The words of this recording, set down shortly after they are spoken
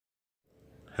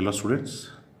Hello students,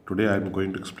 today I am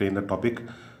going to explain the topic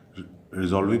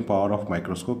resolving power of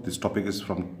microscope. This topic is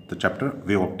from the chapter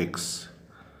wave optics.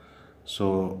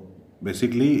 So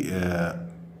basically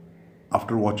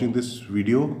after watching this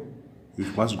video you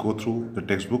must go through the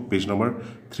textbook page number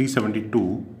 372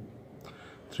 to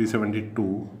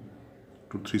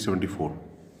 374.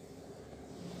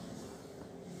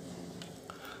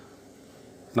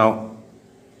 Now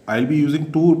I'll be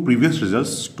using two previous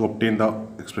results to obtain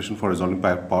the expression for resolving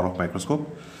power of microscope.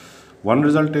 One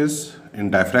result is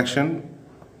in diffraction,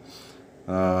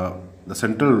 the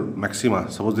central maxima.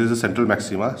 Suppose this is a central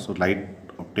maxima, so light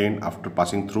obtained after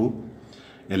passing through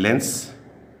a lens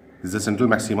is the central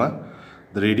maxima.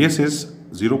 The radius is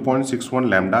 0.61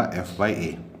 lambda f by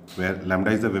a, where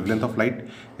lambda is the wavelength of light,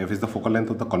 f is the focal length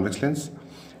of the convex lens,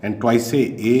 and twice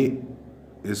a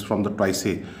is from the twice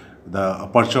a, the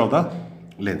aperture of the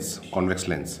lens, convex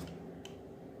lens.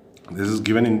 This is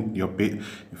given in your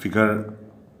figure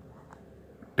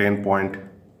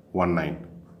 10.19.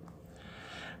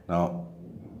 Now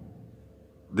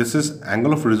this is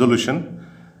angle of resolution.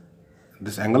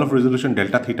 This angle of resolution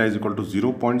delta theta is equal to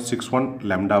 0.61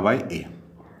 lambda by a.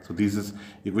 So this is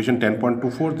equation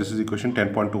 10.24, this is equation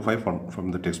 10.25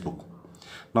 from the textbook.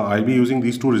 Now I will be using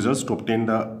these two results to obtain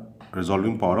the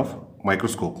resolving power of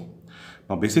microscope.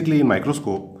 Now basically in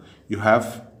microscope you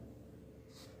have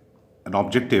an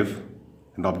objective,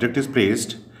 and the object is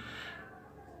placed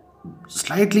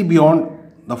slightly beyond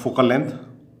the focal length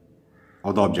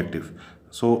of the objective.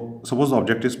 So suppose the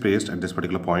object is placed at this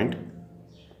particular point.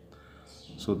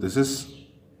 So this is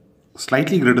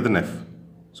slightly greater than f.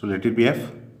 So let it be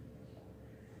f.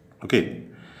 Okay.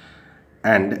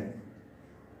 And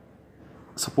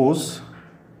suppose,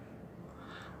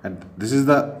 and this is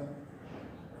the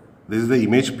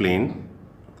image plane,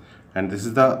 and this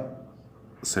is the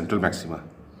central maxima.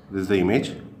 This is the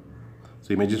image.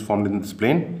 So image is formed in this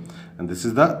plane, and this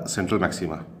is the central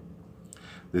maxima.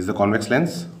 This is the convex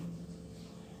lens.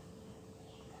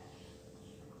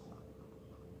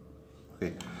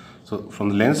 Okay. So from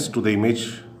the lens to the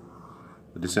image,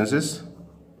 the distance is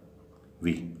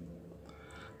v.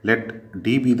 Let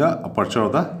d be the aperture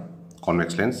of the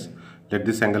convex lens. Let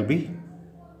this angle be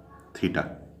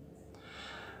theta.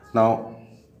 Now,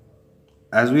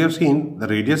 as we have seen, the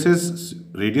radius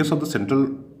of the central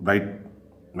bright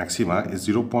maxima is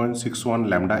 0.61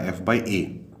 lambda f by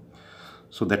a.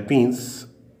 So that means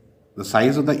the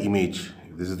size of the image,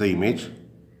 this is the image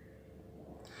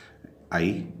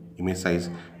image size,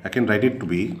 I can write it to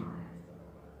be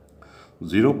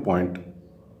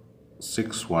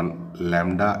 0.61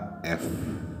 lambda f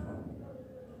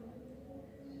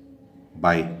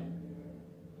by,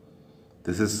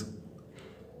 this is,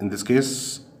 in this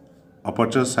case,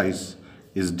 aperture size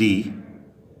is d,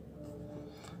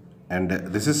 and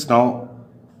this is now,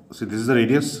 see, this is the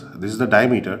radius, this is the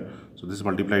diameter, so this is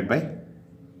multiplied by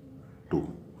 2.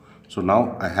 So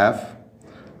now I have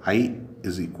I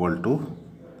is equal to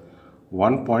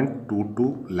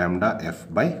 1.22 lambda f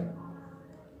by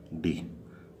d.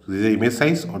 So this is the image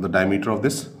size or the diameter of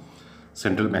this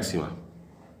central maxima.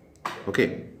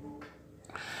 Okay.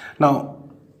 Now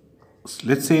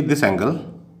let's say this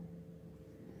angle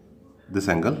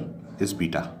is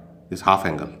beta, is half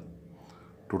angle.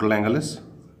 Total angle is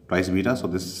twice beta, so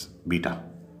this is beta.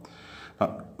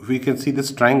 Now if we can see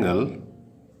this triangle,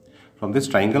 from this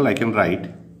triangle I can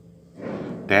write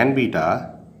tan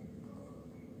beta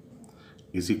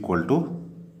is equal to,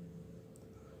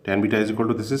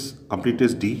 this is complete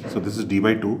is d, so this is d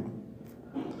by 2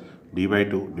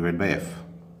 divided by f.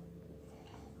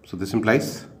 So this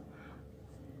implies,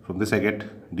 from this I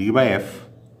get d by f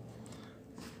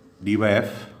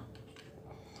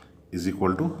is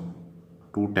equal to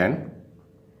 2 tan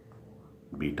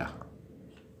beta.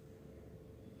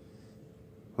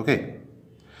 Okay.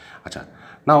 Achha.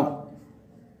 Now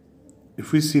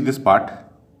if we see this part,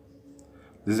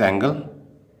 this angle,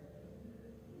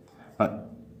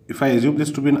 if I assume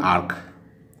this to be an arc,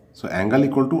 so angle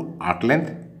equal to arc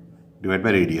length divided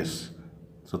by radius.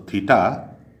 So theta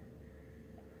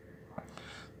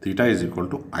is equal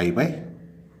to I by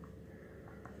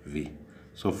v.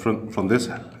 So from this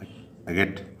I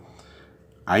get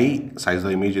I size of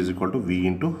the image is equal to v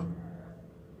into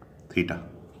theta.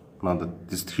 Now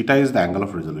this theta is the angle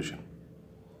of resolution.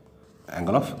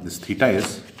 This theta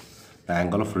is the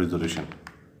angle of resolution,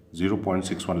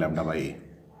 0.61 lambda by a.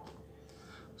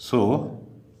 So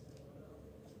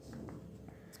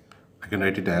I can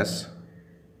write it as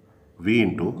v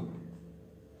into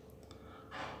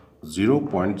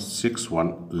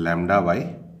 0.61 lambda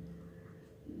by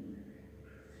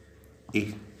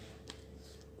a.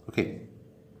 Okay.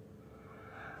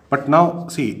 But now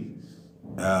see,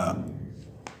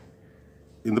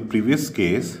 in the previous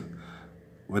case,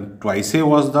 when twice A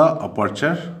was the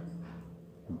aperture,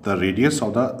 the radius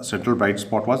of the central bright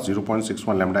spot was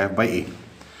 0.61 lambda f by A.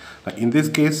 Now in this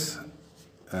case,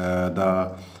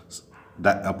 the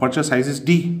aperture size is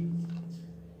D.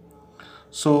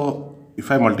 So if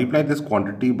I multiply this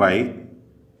quantity by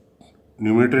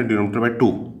numerator and denominator by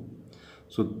 2,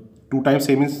 so 2 times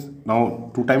A means,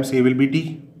 now 2 times A will be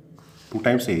D. 2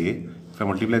 times A, if I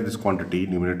multiply this quantity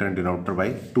numerator and denominator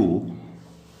by 2,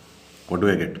 what do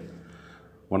I get?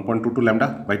 1.22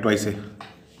 lambda by twice A.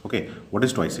 Okay, what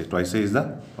is twice A? Twice A is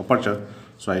the aperture.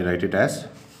 So I write it as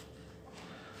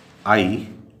I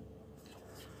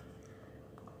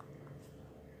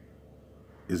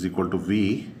is equal to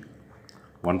V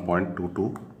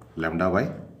 1.22 lambda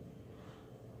by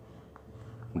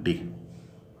D.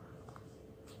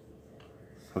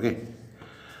 Okay,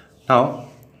 now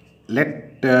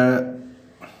let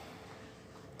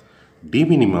D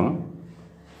minimum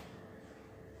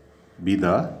be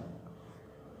the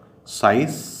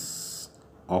size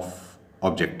of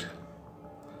object,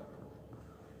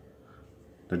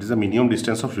 that is the minimum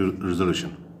distance of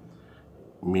resolution,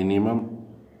 minimum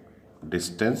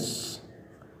distance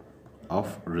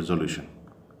of resolution.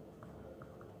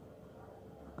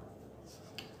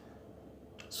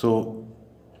 So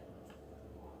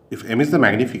if M is the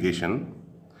magnification,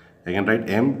 I can write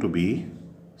M to be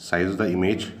size of the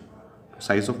image,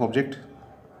 size of object,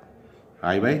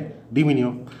 I by D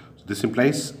minimum. So this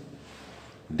implies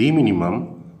D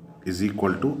minimum is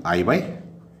equal to I by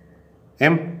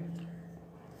M.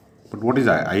 But what is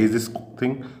I? I is this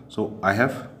thing. So I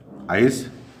have I is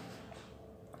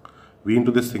V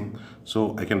into this thing.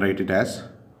 So I can write it as,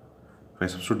 if I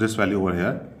substitute this value over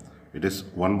here, it is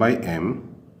 1 by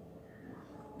M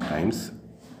times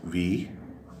V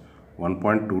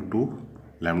 1.22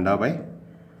 lambda by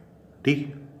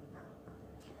T.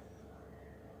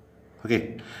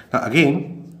 Okay, now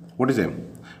again, what is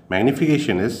M?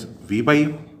 Magnification is V by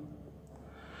U.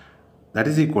 That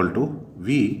is equal to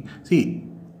V. See,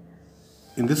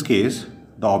 in this case,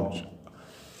 the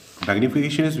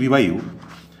magnification is V by U.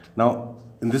 Now,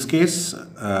 in this case,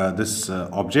 this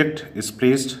object is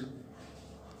placed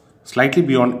slightly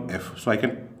beyond F. So I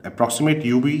can approximate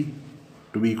UV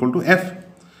to be equal to F.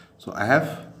 So I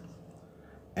have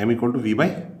M equal to V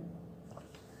by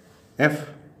F.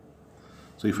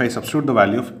 So if I substitute the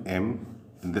value of M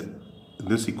in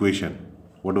this equation,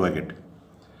 what do I get?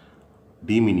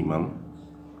 D minimum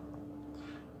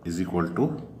is equal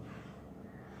to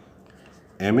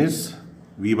M is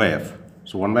V by F.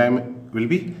 So 1 by M will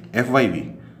be F by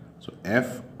V. So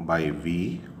F by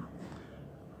V,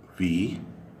 V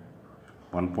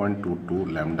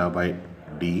 1.22 lambda by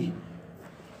D.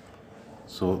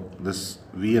 So this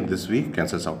V and this V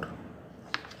cancels out.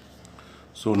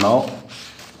 So now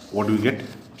what do we get?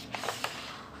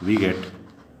 We get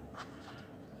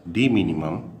D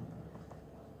minimum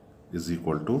is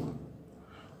equal to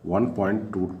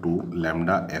 1.22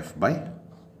 lambda F by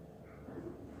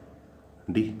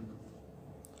D.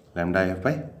 Lambda F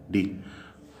by D.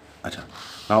 Achha.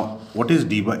 Now what is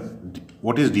D by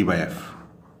F?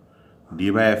 D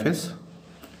by F is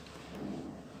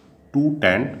 2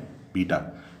 tan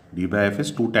beta. D by F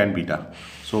is 2 tan beta.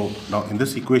 So now in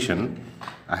this equation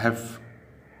I have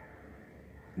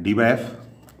D by F.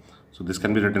 So this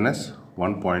can be written as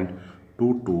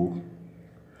 1.22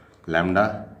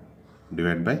 lambda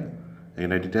divided by, I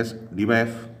can write it as D by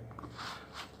F.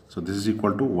 So this is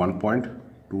equal to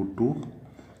 1.22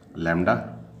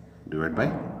 lambda divided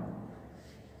by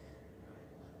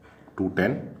 2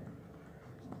 tan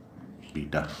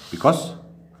beta, because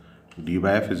D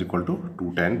by F is equal to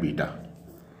 2 tan beta.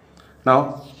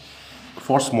 Now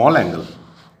for small angle,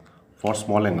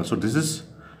 so this is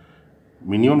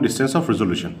minimum distance of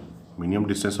resolution,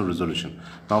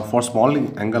 Now for small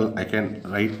angle I can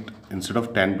write, instead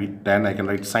of tan I can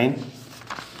write sine.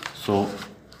 So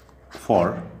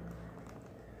for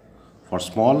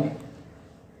small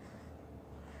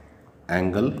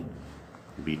angle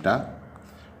beta,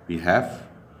 we have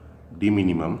D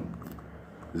minimum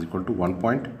is equal to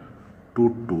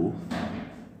 1.22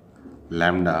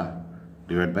 lambda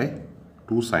divided by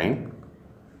 2 sine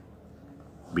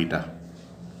beta.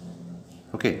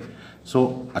 Okay,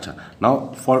 so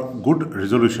now for good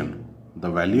resolution, the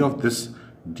value of this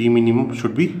D minimum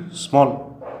should be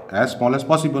small as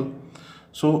possible.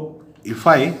 So if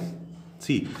I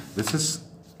see, this is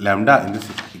lambda in this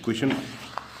equation,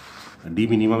 D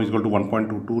minimum is equal to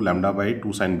 1.22 lambda by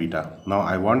 2 sine beta. Now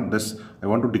I want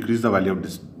to decrease the value of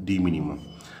this D minimum.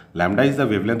 Lambda is the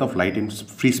wavelength of light in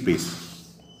free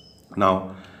space.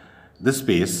 Now this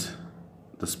space,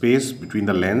 the space between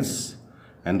the lens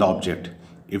and the object,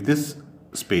 if this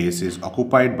space is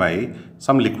occupied by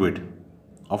some liquid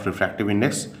of refractive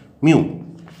index mu,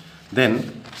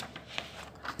 then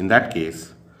in that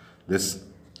case this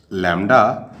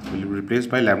lambda will be replaced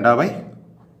by lambda by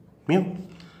mu.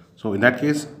 So in that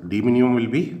case d minimum will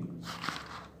be,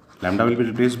 lambda will be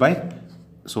replaced by,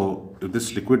 so if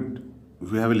this liquid,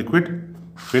 if we have a liquid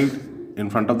filled in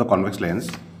front of the convex lens,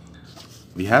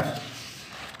 we have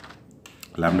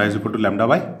lambda is equal to lambda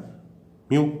by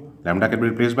mu. Lambda can be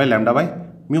replaced by lambda by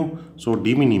mu. So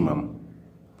d minimum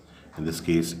in this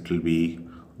case it will be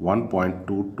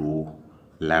 1.22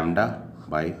 lambda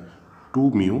by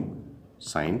 2 mu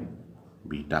sine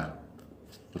beta.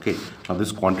 Okay, now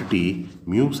this quantity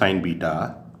mu sine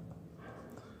beta,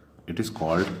 it is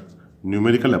called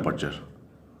numerical aperture.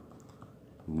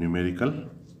 Numerical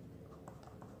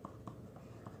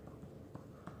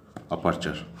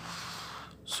aperture.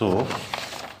 So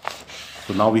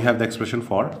now we have the expression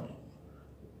for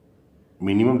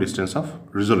minimum distance of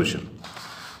resolution.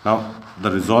 Now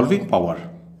the resolving power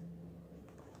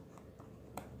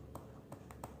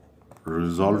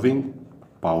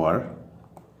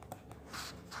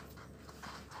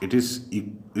it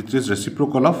is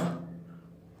reciprocal of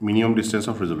minimum distance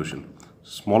of resolution.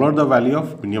 Smaller the value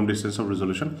of minimum distance of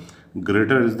resolution,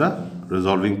 greater is the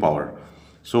resolving power.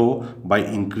 So by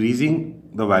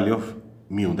increasing the value of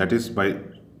mu, that is by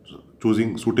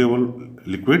choosing suitable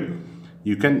liquid,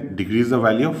 you can decrease the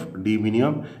value of d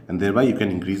minimum, and thereby you can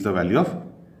increase the value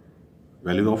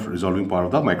of resolving power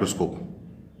of the microscope.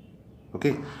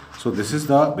 Okay, so this is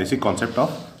the basic concept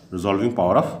of resolving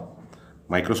power of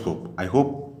microscope. I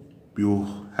hope you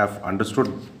have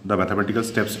understood the mathematical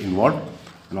steps involved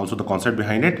and also the concept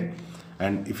behind it.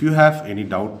 And if you have any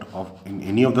doubt in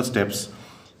any of the steps,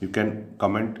 you can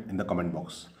comment in the comment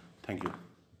box. Thank you.